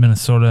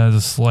 Minnesota has a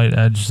slight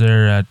edge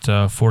there at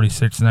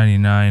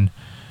 46.99.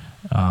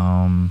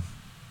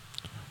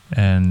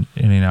 And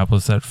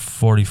Indianapolis at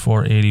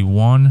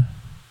 44.81.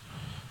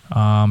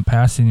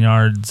 Passing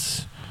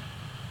yards,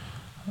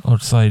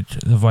 looks like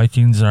the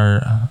Vikings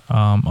are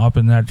up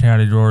in that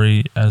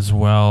category as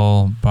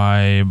well by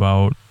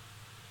about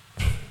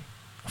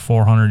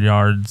 400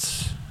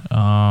 yards.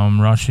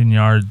 Rushing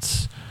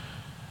yards,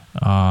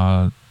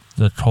 the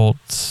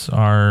Colts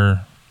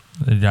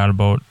they got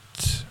about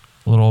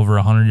a little over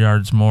 100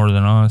 yards more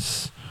than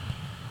us.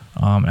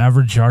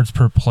 Average yards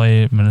per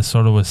play,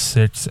 Minnesota was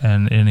 6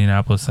 and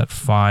Indianapolis at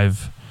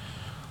 5.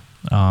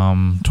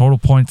 Total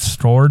points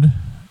scored,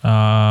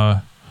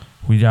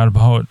 we got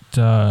about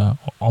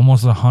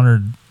almost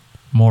 100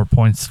 more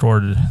points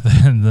scored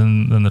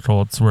than the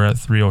Colts. We're at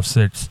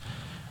 306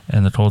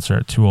 and the Colts are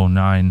at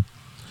 209.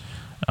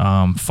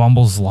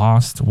 Fumbles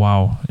lost,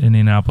 wow,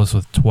 Indianapolis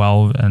with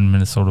 12 and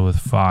Minnesota with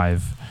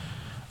 5.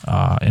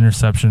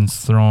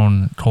 Interceptions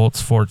thrown,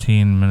 Colts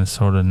 14,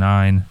 Minnesota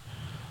 9.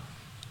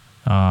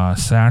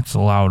 Sacks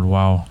allowed,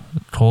 wow,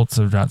 Colts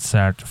have got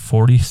sacked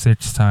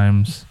 46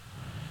 times,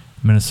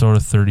 Minnesota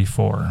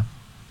 34.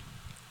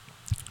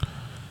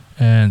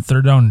 And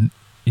third down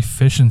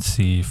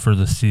efficiency for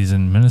the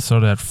season,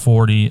 Minnesota at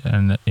 40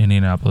 and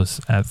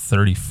Indianapolis at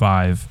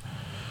 35.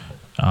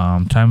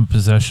 Time of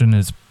possession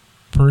is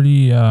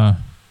pretty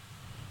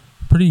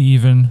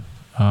even.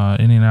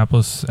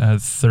 Indianapolis at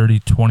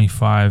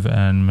 30-25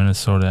 and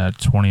Minnesota at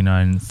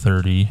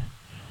 29-30.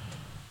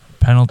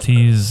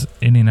 Penalties,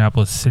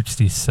 Indianapolis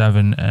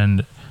 67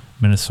 and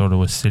Minnesota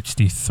was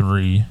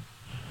 63.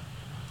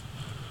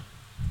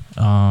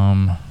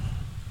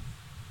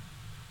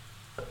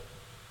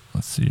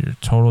 Let's see here.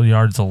 Total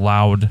yards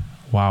allowed.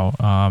 Wow.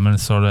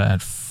 Minnesota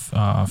at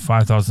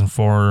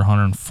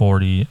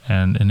 5,440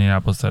 and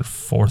Indianapolis at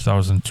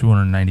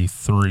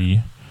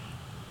 4,293.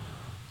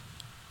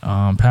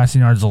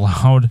 Passing yards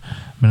allowed,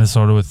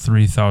 Minnesota with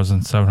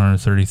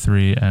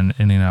 3,733 and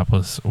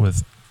Indianapolis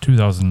with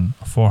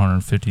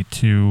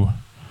 2,452.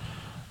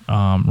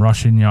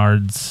 Rushing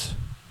yards,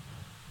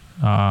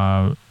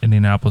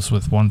 Indianapolis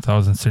with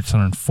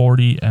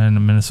 1,640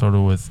 and Minnesota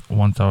with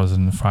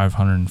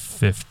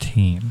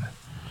 1,515.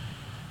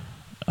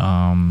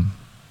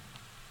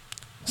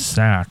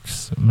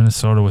 Sacks,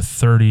 Minnesota with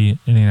 30,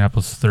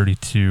 Indianapolis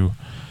 32,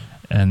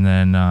 and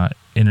then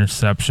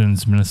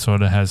interceptions,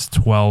 Minnesota has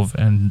 12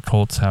 and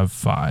Colts have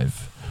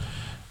 5.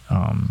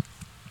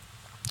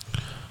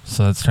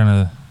 So that's kind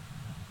of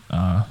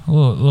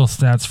little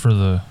stats for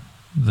the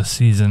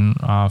season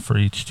for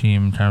each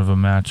team, kind of a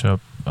matchup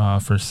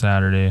for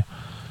Saturday.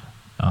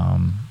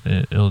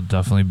 It'll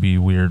definitely be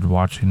weird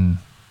watching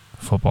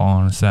football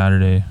on a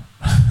Saturday.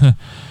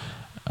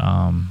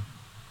 And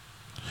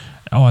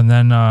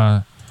then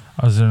I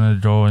was going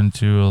to go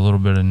into a little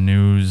bit of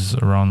news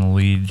around the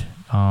league.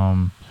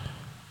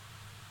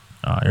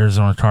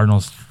 Arizona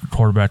Cardinals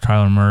quarterback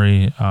Kyler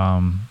Murray,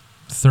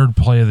 third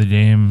play of the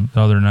game the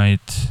other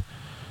night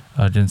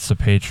against the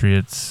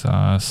Patriots,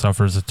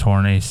 suffers a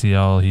torn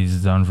ACL.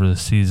 He's done for the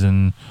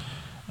season.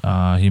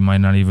 He might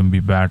not even be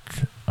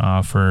back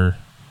for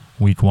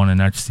week 1 of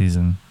next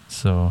season.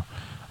 So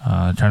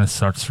it kind of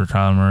sucks for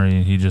Kyler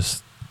Murray. He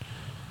just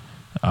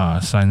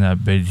signed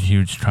that big,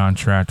 huge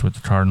contract with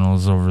the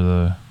Cardinals over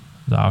the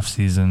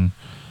offseason.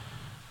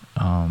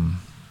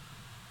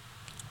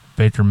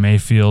 Baker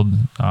Mayfield,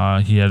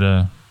 he had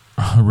a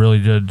really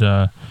good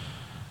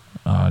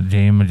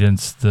game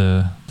against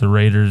the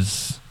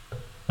Raiders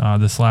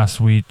this last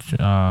week.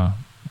 Kind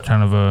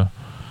of a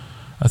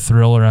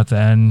thriller at the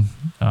end.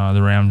 The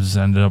Rams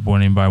ended up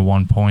winning by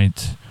 1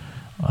 point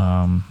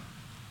over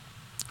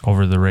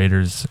the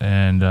Raiders,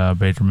 and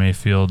Baker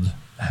Mayfield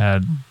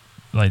had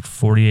like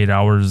 48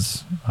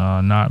 hours,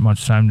 not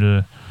much time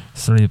to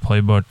study the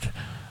playbook,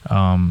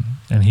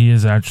 and he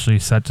is actually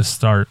set to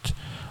start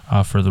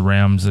for the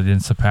Rams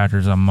against the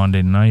Packers on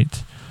Monday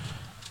night.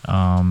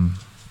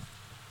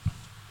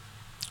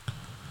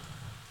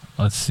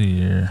 Let's see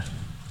here.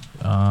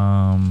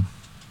 There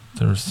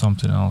was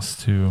something else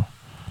too.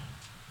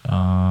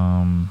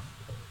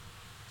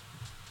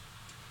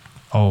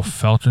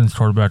 Falcons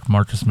quarterback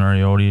Marcus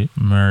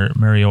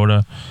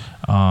Mariota.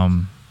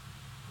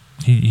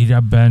 He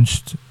got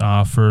benched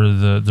for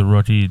the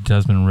rookie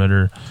Desmond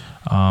Ridder,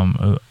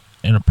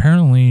 and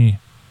apparently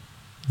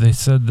they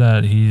said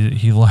that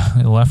he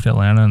left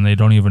Atlanta and they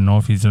don't even know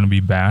if he's going to be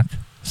back.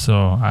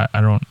 So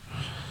I don't.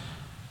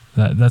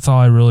 That's all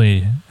I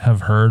really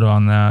have heard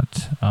on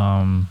that.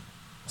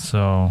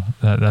 So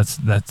that's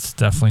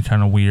definitely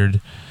kind of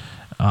weird.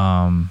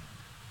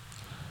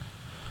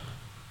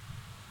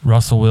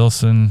 Russell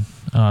Wilson,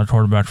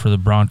 quarterback for the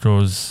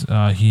Broncos,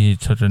 he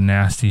took a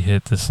nasty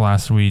hit this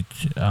last week.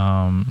 He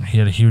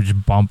had a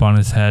huge bump on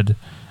his head.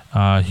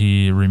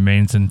 He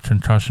remains in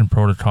concussion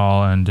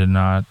protocol and did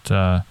not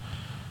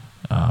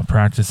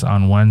practice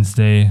on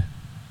Wednesday.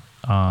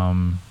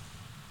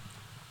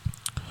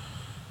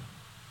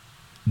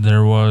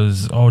 There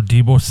was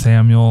Deebo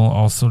Samuel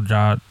also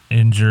got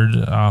injured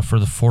for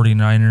the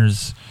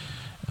 49ers,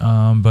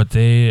 but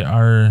they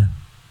are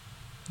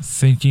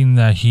thinking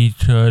that he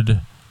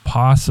could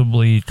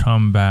possibly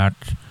come back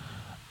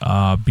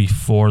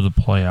before the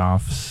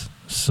playoffs.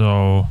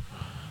 So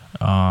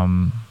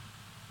I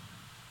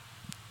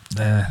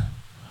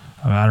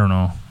don't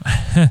know.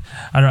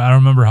 I don't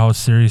remember how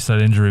serious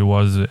that injury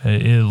was.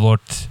 It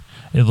looked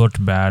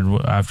bad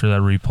after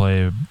that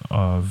replay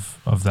of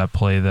that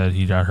play that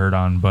he got hurt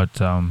on. But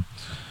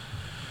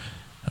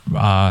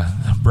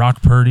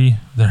Brock Purdy,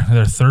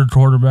 their third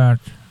quarterback.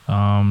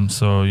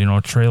 So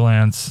Trey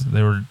Lance,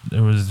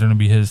 it was going to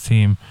be his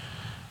team.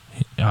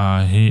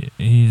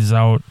 He's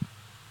out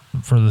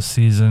for the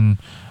season.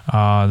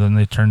 Then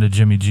they turned to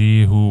Jimmy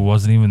G, who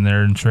wasn't even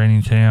there in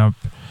training camp.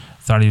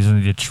 Thought he was going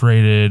to get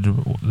traded,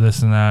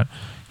 this and that.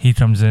 He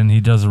comes in,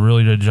 he does a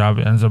really good job,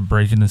 ends up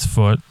breaking his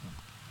foot.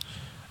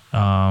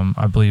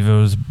 I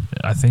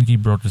think he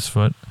broke his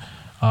foot.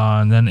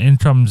 And then in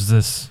comes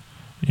this,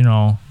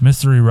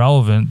 Mr.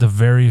 Irrelevant, the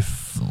very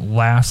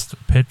last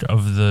pick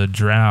of the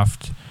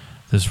draft,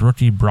 this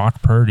rookie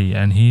Brock Purdy,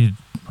 and he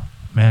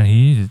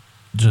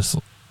just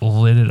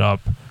lit it up.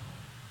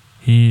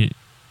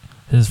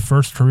 His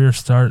first career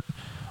start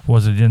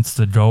was against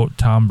the GOAT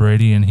Tom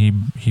Brady, and he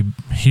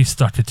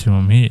stuck it to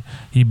him.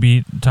 He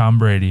beat Tom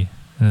Brady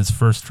in his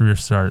first career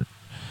start.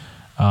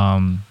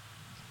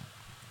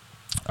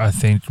 I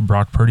think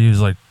Brock Purdy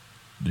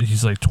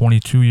he's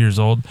 22 years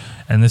old,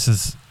 and this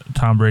is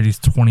Tom Brady's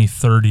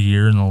 23rd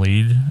year in the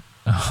league.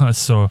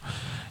 So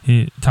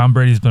Tom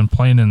Brady's been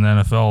playing in the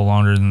NFL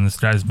longer than this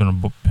guy's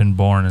been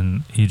born,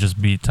 and he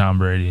just beat Tom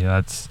Brady.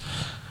 I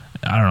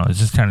don't know. It's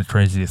just kind of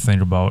crazy to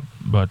think about,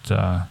 but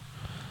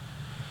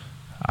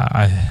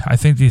I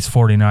think these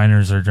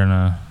 49ers are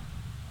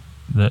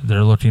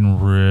they're looking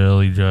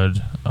really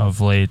good of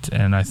late,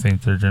 and I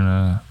think they're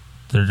gonna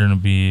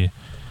be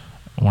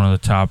one of the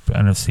top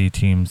NFC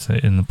teams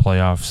in the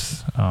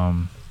playoffs,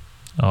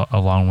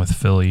 along with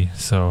Philly.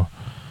 So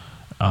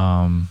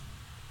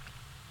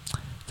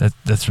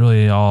that's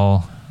really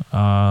all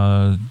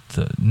the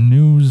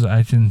news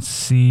I can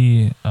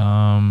see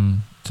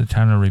to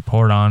kind of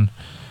report on.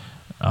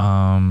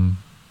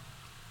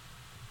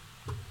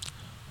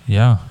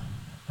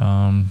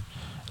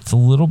 It's a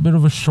little bit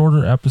of a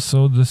shorter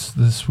episode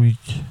this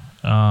week,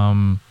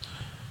 but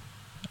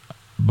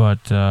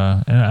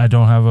and I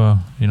don't have a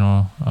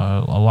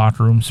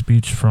locker room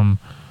speech from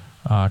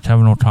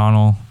Kevin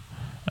O'Connell,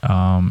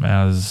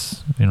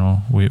 as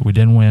we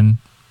didn't win,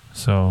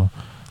 so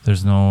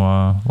there's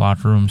no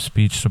locker room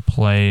speech to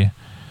play,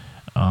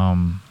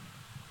 and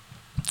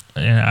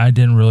I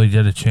didn't really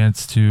get a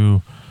chance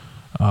to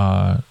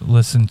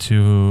listen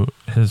to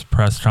his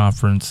press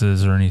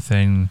conferences or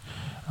anything,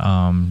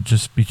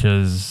 just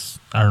because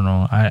I don't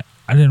know, I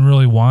didn't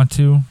really want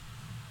to,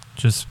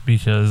 just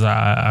because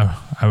I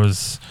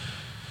was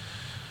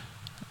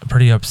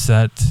pretty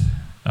upset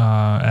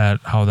at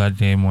how that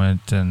game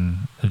went,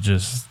 and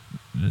just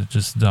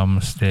dumb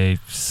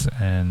mistakes.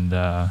 And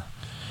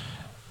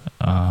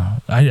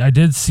I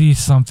did see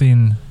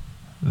something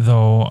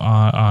though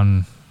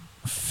on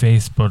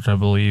Facebook, I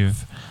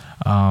believe,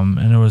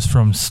 and it was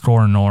from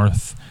Score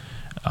North.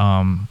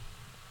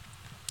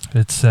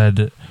 It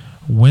said,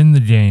 "Win the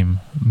game.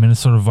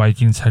 Minnesota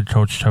Vikings head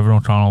coach Kevin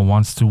O'Connell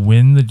wants to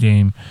win the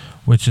game,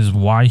 which is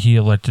why he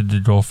elected to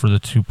go for the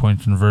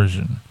 2-point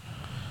conversion."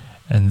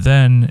 And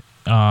then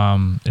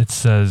it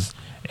says,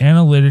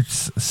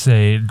 Analytics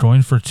say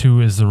going for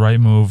 2 is the right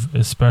move,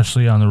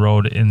 especially on the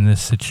road in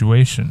this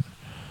situation.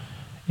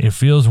 It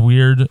feels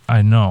weird,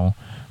 I know,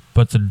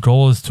 but the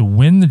goal is to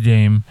win the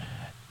game,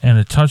 and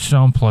a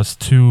touchdown plus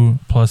 2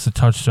 plus a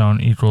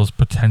touchdown equals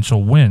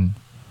potential win.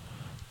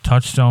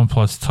 Touchdown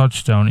plus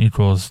touchdown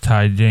equals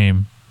tied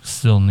game.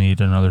 Still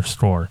need another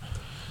score.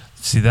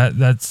 See,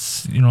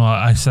 that's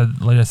I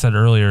said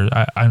earlier,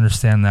 I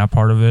understand that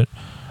part of it,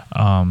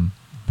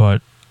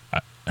 but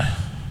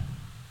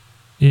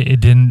it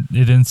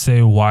didn't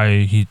say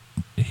why he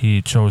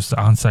chose the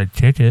onside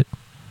kick it.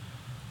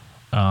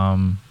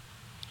 Like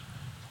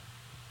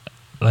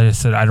I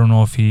said, I don't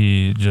know if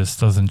he just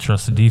doesn't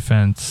trust the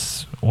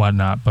defense,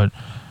 whatnot, but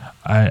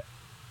I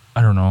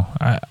don't know.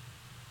 I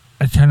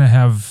kind of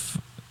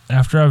have,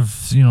 after I've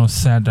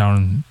sat down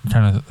and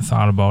kind of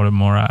thought about it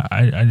more,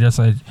 I guess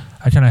I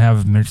kind of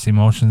have mixed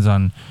emotions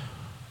on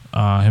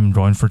him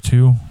going for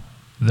 2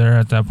 there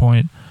at that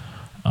point.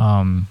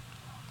 I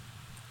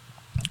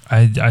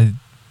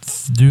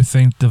do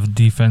think the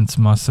defense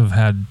must have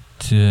had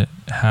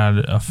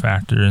a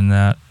factor in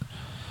that.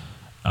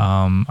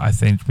 I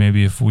think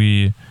maybe if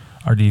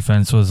our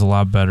defense was a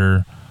lot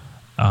better,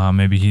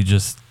 maybe he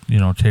just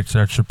takes the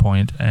extra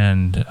point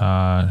and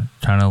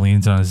kind of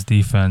leans on his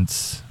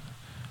defense.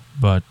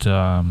 But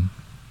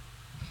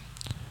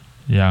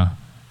yeah.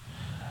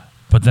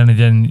 But then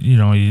again, you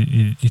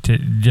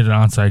get an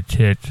onside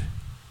kick,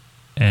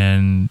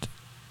 and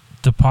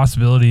the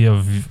possibility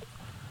of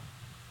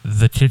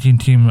the kicking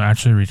team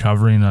actually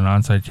recovering an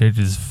onside kick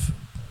is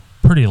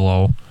pretty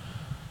low.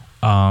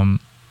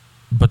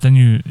 But then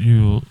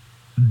you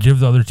give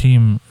the other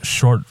team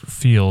short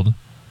field,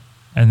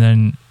 and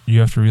then you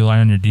have to rely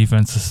on your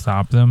defense to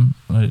stop them.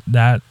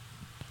 That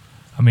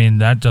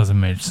doesn't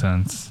make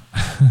sense.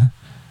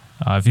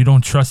 If you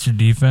don't trust your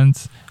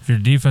defense, if your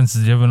defense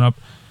is giving up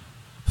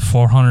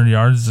 400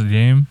 yards a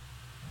game,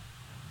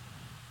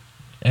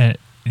 and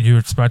you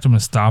expect them to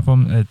stop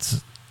them,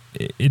 it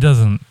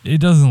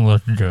doesn't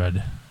look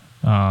good.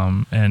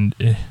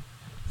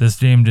 This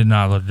game did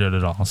not look good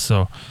at all.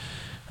 So,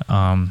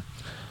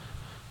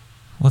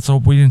 let's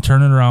hope we can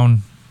turn it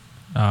around,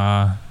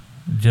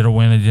 get a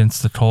win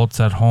against the Colts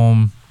at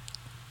home,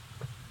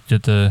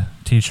 get the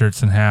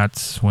t-shirts and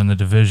hats, win the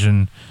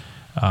division,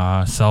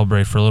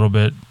 celebrate for a little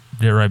bit,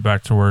 get right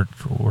back to work.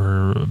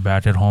 We're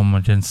back at home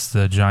against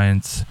the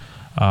Giants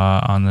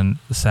on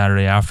the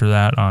Saturday after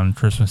that, on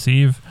Christmas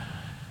Eve,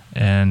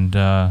 and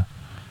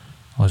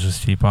let's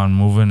just keep on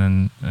moving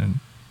and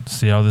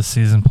see how this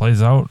season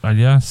plays out, I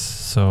guess.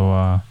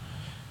 So,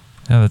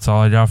 yeah, that's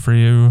all I got for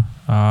you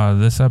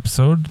this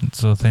episode.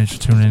 So thanks for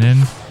tuning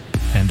in,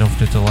 and don't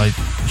forget to like,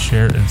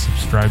 share, and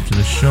subscribe to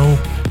the show,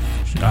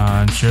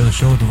 and share the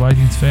show with a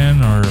Vikings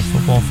fan or a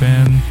football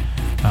fan.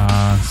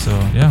 So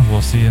yeah,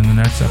 we'll see you in the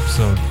next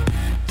episode.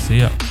 See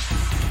ya.